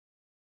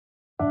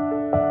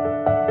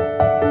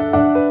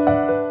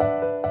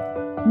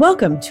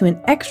Welcome to an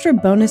extra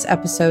bonus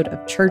episode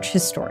of Church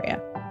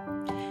Historia.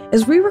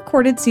 As we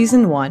recorded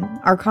Season 1,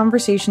 our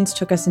conversations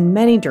took us in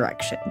many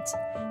directions,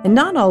 and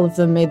not all of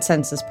them made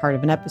sense as part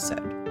of an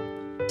episode.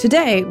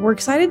 Today, we're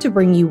excited to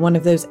bring you one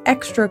of those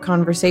extra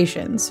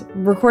conversations,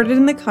 recorded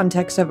in the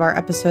context of our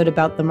episode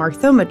about the Mar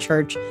Thoma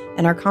Church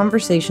and our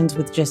conversations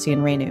with Jissie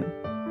and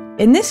Rainu.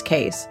 In this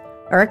case,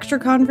 our extra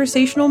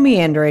conversational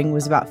meandering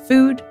was about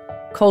food,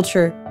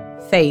 culture,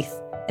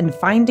 faith, and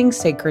finding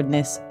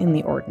sacredness in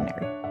the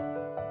ordinary.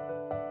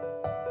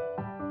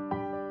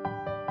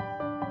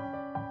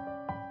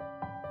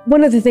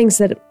 One of the things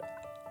that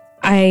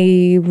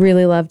I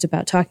really loved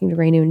about talking to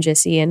Rainu and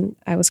Jissie, and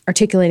I was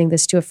articulating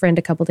this to a friend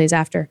a couple days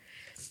after,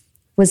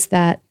 was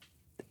that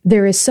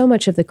there is so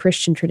much of the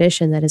Christian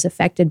tradition that is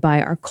affected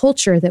by our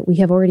culture that we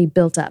have already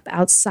built up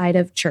outside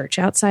of church,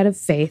 outside of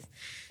faith.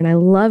 And I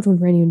loved when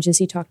Rainu and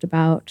Jissie talked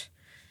about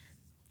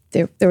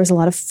there was a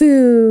lot of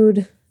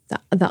food,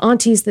 the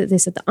aunties, that they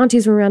said the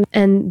aunties were around.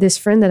 And this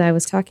friend that I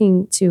was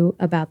talking to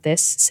about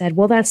this said,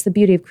 well, that's the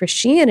beauty of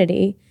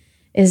Christianity,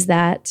 is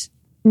that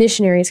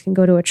missionaries can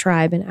go to a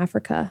tribe in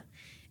Africa,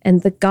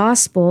 and the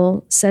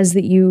gospel says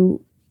that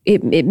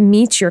it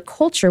meets your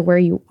culture where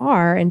you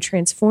are and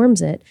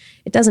transforms it.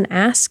 It doesn't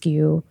ask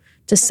you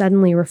to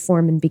suddenly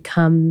reform and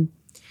become,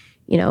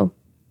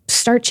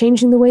 start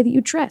changing the way that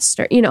you dress,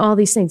 all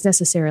these things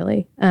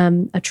necessarily.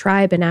 A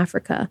tribe in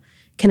Africa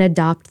can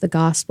adopt the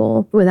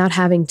gospel without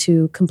having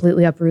to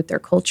completely uproot their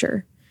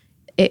culture.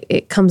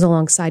 It comes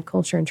alongside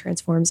culture and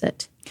transforms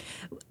it.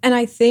 And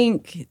I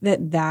think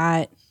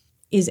that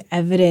is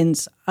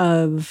evidence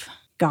of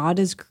God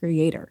as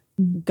creator.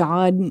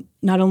 God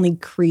not only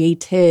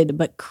created,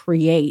 but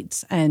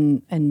creates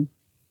and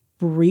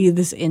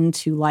breathes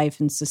into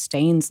life and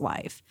sustains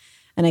life.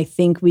 And I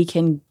think we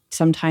can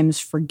sometimes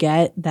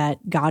forget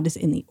that God is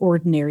in the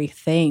ordinary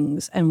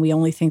things, and we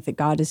only think that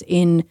God is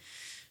in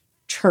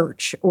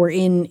church or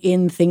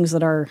in things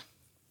that are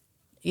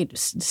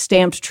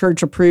stamped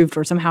church approved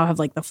or somehow have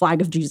like the flag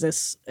of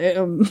Jesus,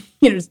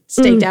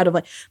 staked out of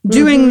like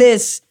doing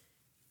this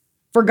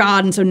for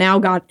God, and so now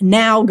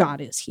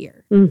God is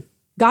here.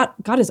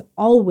 God is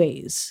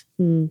always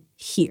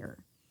here.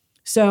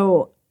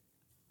 So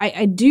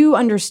I do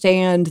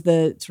understand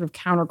the sort of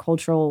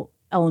countercultural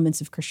elements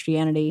of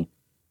Christianity,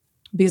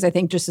 because I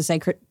think just to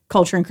say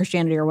culture and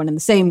Christianity are one and the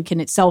same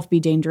can itself be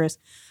dangerous,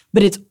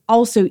 but it's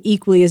also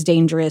equally as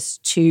dangerous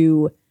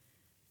to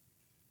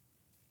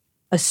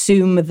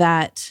assume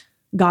that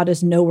God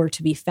is nowhere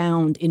to be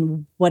found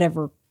in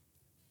whatever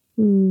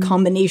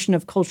combination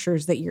of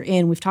cultures that you're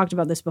in. We've talked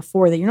about this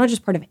before, that you're not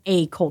just part of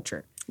a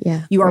culture.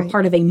 Yeah, you are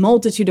part of a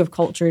multitude of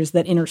cultures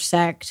that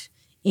intersect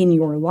in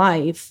your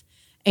life.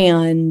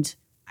 And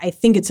I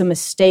think it's a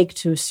mistake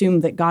to assume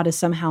that God is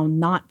somehow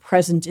not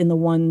present in the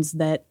ones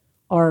that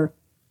are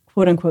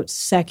quote unquote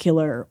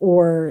secular,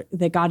 or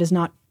that God is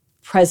not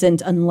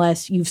present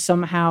unless you've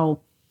somehow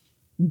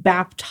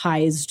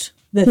baptized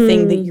the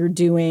thing that you're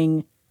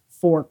doing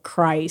for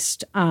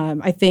Christ.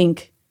 I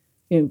think,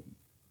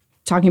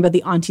 talking about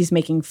the aunties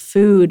making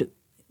food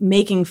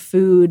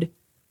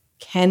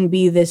can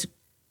be this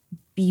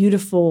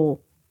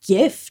beautiful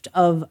gift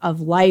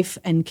of life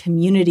and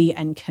community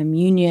and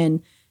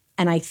communion.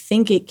 And I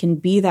think it can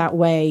be that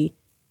way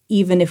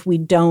even if we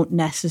don't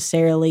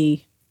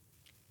necessarily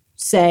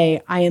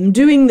say, I am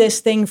doing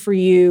this thing for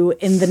you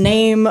in the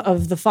name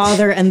of the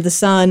Father and the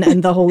Son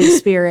and the Holy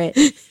Spirit.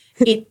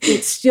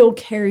 It still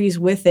carries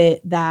with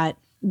it that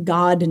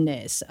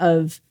godness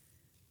of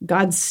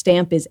God's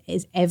stamp is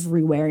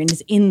everywhere and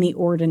is in the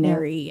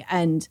ordinary. Yeah.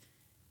 And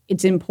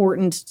it's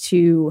important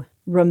to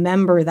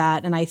remember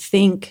that. And I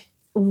think,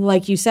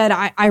 like you said,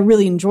 I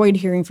really enjoyed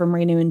hearing from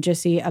Rainu and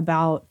Jissie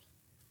about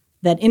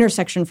that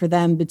intersection for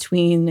them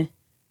between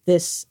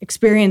this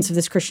experience of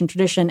this Christian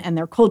tradition and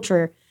their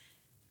culture.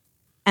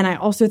 And I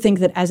also think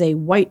that as a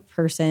white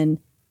person,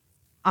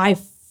 I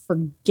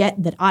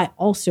forget that I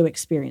also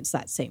experience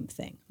that same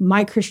thing.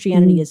 My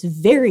Christianity is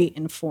very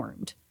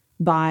informed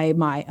by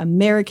my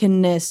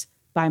Americanness,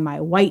 by my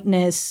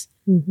whiteness.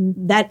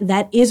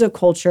 That is a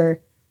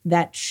culture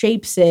that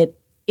shapes it.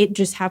 It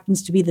just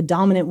happens to be the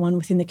dominant one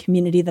within the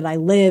community that I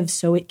live,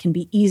 so it can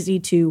be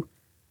easy to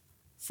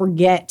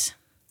forget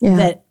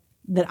that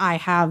I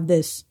have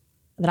this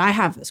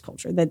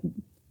culture, that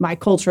my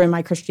culture and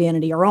my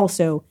Christianity are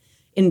also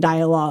in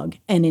dialogue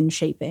and in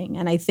shaping.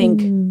 And I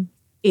think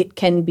it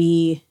can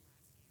be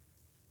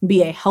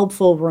a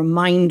helpful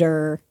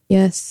reminder.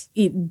 Yes.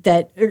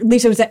 That, or at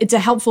least it's a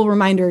helpful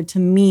reminder to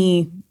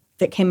me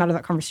that came out of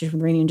that conversation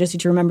with Rainu and Jissie,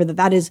 to remember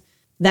that is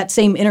that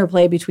same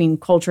interplay between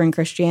culture and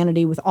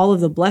Christianity, with all of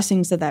the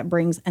blessings that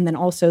brings, and then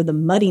also the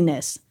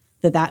muddiness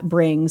that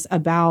brings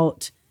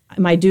about,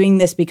 am I doing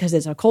this because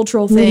it's a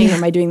cultural thing?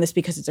 Am I doing this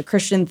because it's a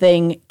Christian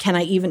thing? Can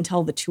I even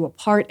tell the two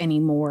apart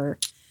anymore?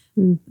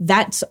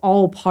 That's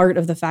all part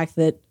of the fact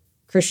that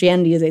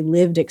Christianity is a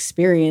lived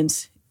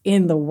experience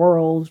in the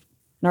world.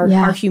 And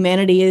our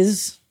humanity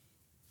is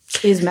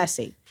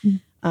messy.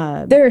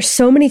 There are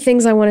so many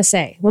things I want to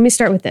say. Let me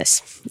start with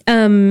this.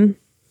 A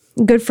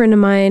good friend of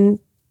mine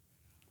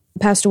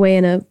passed away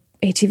in a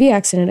ATV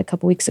accident a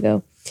couple weeks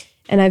ago.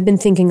 And I've been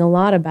thinking a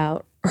lot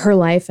about her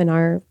life and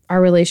our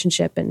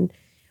relationship. And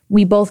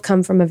we both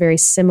come from a very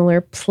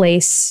similar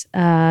place.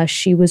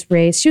 She was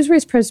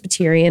raised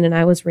Presbyterian and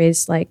I was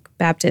raised like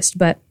Baptist,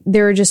 but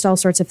there are just all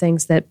sorts of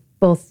things that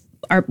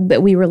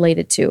that we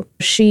related to.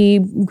 She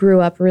grew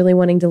up really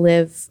wanting to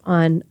live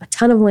on a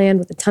ton of land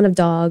with a ton of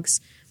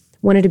dogs,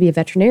 wanted to be a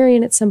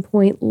veterinarian at some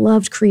point,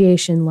 loved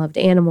creation, loved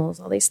animals,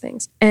 all these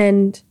things.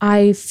 And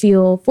I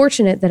feel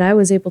fortunate that I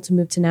was able to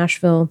move to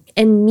Nashville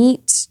and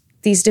meet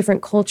these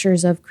different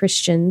cultures of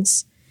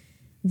Christians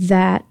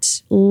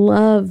that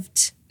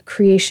loved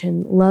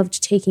creation,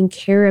 loved taking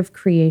care of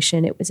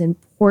creation. It was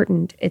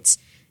important. It's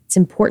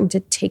important to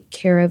take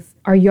care of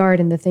our yard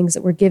and the things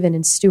that we're given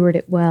and steward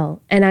it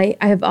well. And I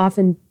have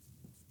often,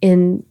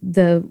 in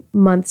the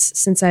months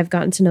since I've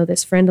gotten to know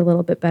this friend a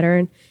little bit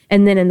better,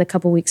 and then in the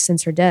couple weeks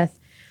since her death,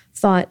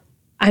 thought,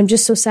 I'm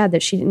just so sad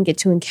that she didn't get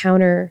to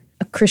encounter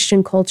a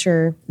Christian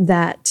culture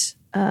that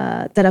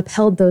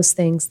upheld those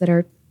things that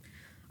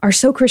are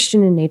so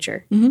Christian in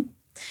nature.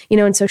 Mm-hmm.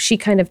 And so she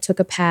kind of took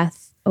a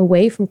path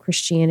away from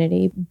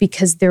Christianity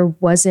because there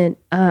wasn't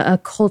a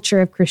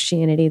culture of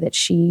Christianity that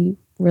she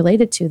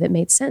related to that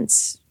made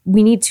sense.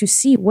 We need to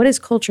see what is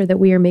culture that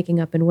we are making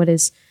up and what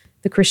is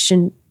the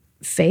Christian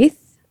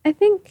faith, I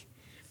think.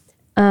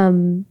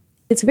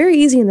 It's very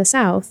easy in the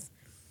South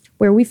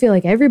where we feel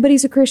like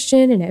everybody's a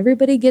Christian and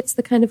everybody gets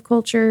the kind of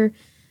culture,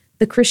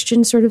 the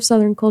Christian sort of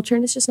Southern culture,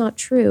 and it's just not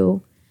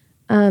true.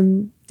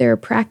 There are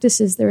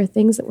practices, there are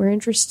things that we're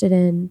interested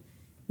in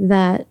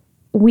that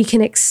we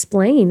can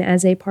explain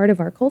as a part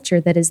of our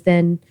culture that is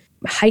then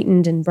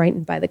heightened and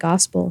brightened by the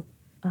gospel.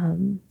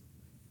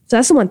 So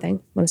that's the one thing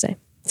I want to say.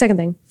 Second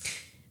thing,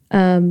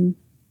 I'm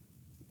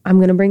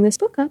going to bring this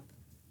book up,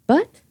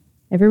 but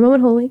Every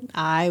Moment Holy.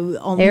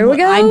 There we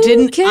go. I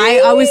didn't.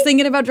 Okay. I was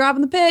thinking about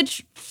dropping the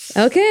pitch.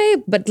 Okay,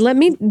 but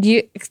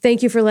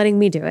thank you for letting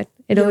me do it.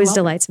 You're always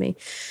welcome. Delights me.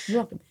 You're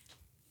welcome.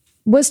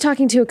 Was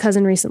talking to a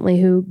cousin recently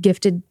who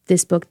gifted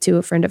this book to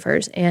a friend of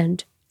hers,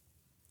 and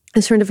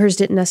this friend of hers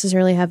didn't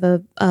necessarily have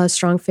a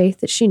strong faith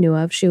that she knew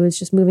of. She was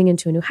just moving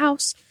into a new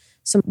house.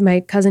 So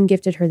my cousin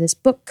gifted her this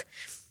book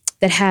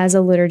that has a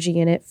liturgy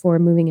in it for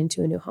moving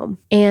into a new home.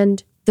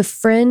 And the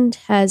friend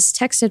has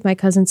texted my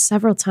cousin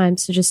several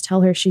times to just tell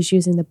her she's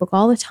using the book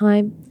all the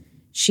time.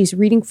 She's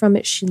reading from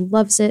it. She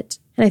loves it.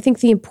 And I think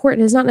the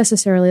important is not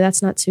necessarily,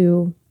 that's not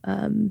to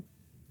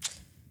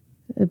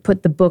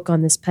put the book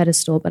on this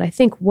pedestal, but I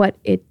think what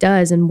it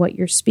does and what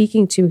you're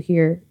speaking to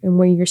here and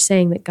where you're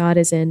saying that God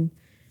is in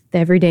the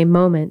everyday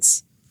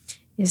moments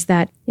is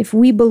that if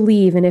we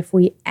believe and if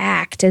we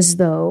act as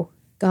though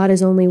God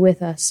is only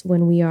with us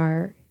when we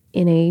are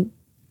in a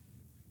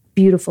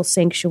beautiful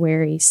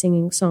sanctuary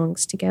singing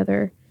songs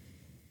together,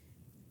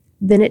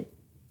 then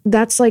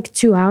that's like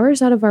 2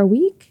 hours out of our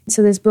week.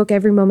 So this book,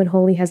 Every Moment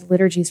Holy, has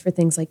liturgies for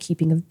things like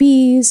keeping of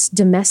bees,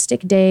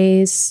 domestic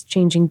days,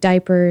 changing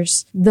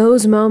diapers.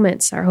 Those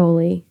moments are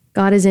holy.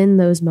 God is in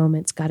those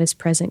moments. God is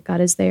present. God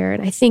is there.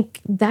 And I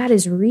think that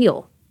is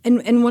real.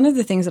 And one of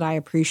the things that I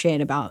appreciate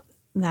about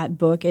that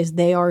book is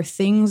they are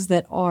things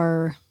that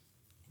are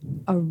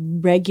a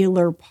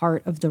regular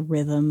part of the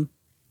rhythm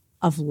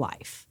of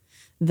life.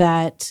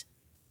 That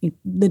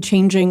the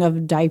changing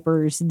of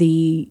diapers,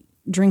 the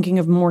drinking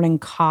of morning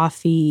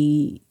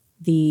coffee,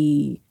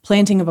 the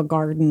planting of a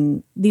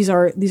garden, these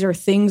are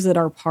things that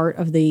are part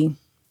of the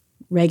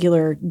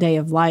regular day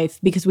of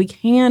life, because we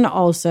can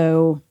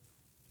also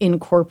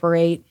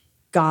incorporate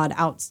God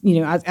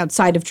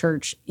outside of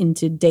church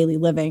into daily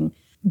living.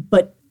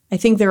 But I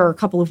think there are a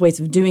couple of ways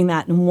of doing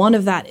that. And one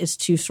of that is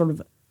to sort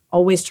of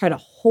always try to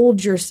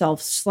hold yourself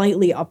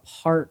slightly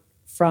apart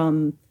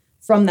from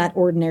that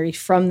ordinary,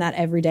 from that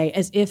everyday,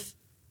 as if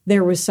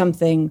there was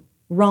something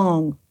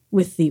wrong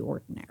with the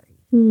ordinary.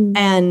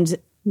 And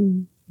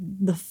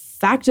the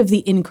fact of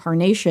the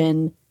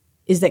incarnation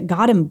is that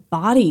God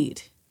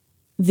embodied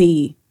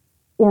the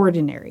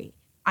ordinary.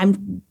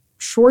 I'm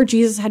sure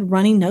Jesus had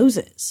runny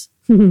noses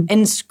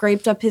and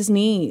scraped up his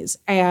knees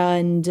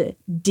and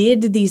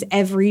did these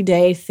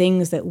everyday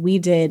things that we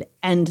did.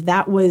 And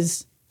that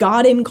was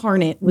God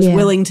incarnate was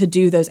willing to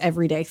do those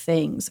everyday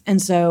things.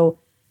 And so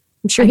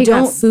I'm sure he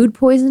got food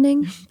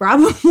poisoning.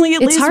 Probably,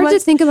 at least. It's hard to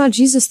think about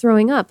Jesus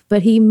throwing up,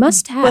 but he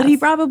must have. But he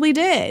probably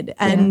did.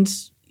 And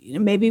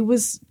maybe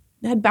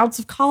had bouts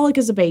of colic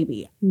as a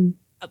baby.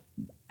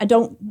 I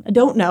don't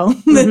know.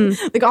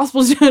 The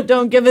Gospels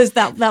don't give us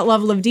that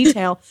level of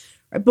detail.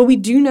 But we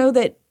do know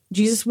that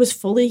Jesus was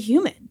fully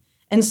human.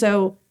 And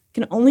so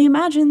can only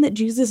imagine that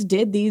Jesus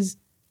did these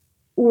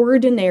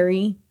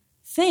ordinary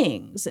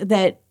things,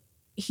 that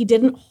he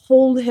didn't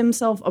hold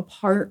himself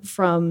apart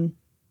from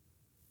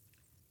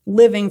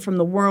living from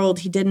the world.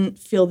 He didn't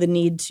feel the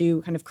need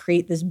to kind of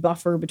create this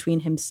buffer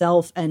between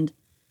himself and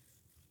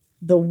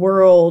the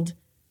world,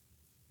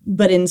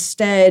 but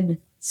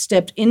instead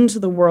stepped into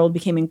the world,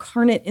 became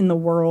incarnate in the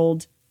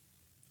world,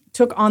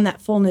 took on that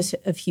fullness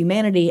of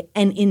humanity,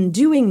 and in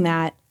doing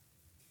that,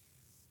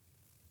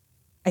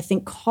 I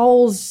think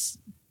calls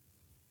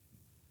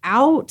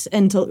out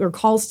or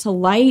calls to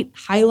light,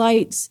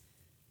 highlights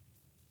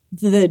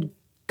the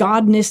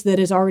godness that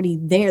is already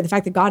there, the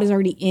fact that God is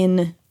already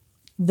in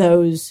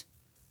those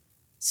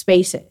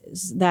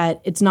spaces,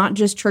 that it's not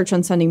just church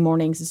on Sunday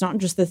mornings, it's not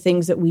just the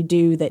things that we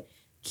do that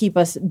keep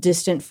us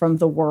distant from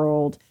the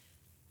world.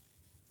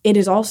 It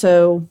is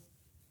also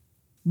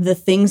the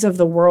things of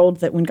the world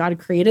that when God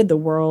created the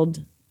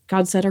world,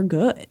 God said are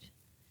good.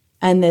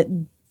 And that,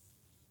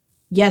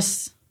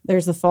 yes,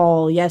 there's the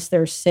fall, yes,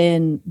 there's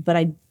sin, but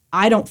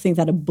I don't think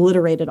that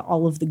obliterated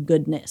all of the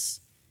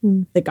goodness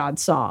that God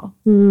saw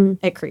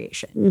at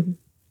creation.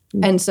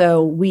 And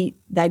so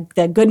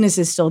that goodness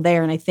is still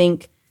there. And I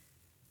think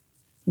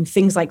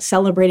things like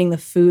celebrating the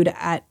food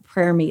at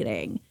prayer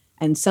meeting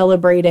and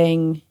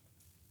celebrating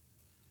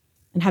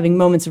and having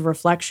moments of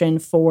reflection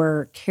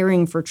for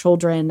caring for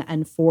children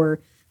and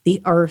for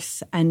the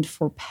earth and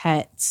for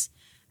pets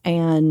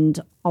and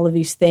all of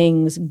these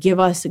things give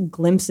us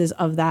glimpses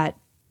of that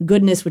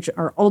goodness, which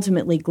are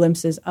ultimately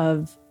glimpses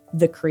of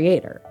the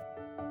Creator.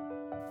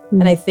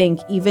 And I think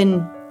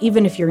even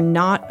if you're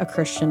not a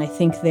Christian, I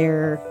think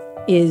there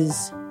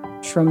is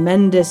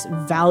tremendous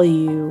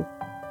value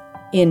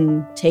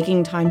in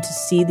taking time to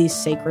see these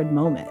sacred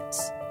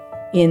moments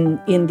in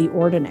the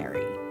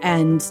ordinary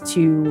and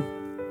to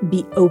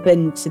be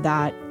open to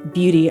that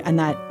beauty and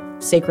that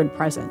sacred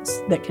presence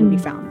that can be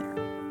found there.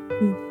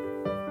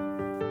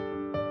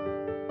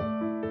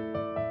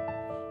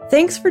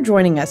 Thanks for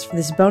joining us for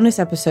this bonus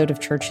episode of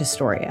Church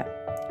Historia.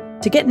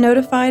 To get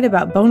notified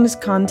about bonus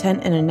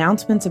content and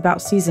announcements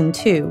about Season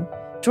 2,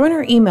 join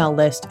our email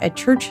list at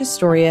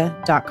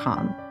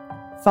churchhistoria.com.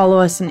 Follow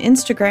us on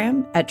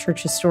Instagram at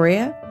Church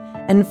Historia,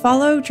 and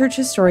follow Church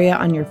Historia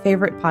on your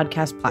favorite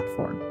podcast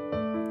platform.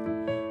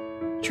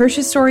 Church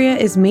Historia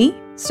is me,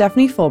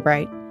 Stephanie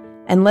Fulbright,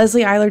 and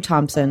Leslie Eiler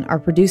Thompson, our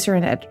producer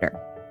and editor.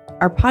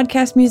 Our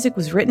podcast music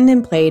was written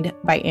and played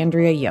by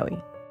Andrea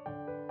Yohe.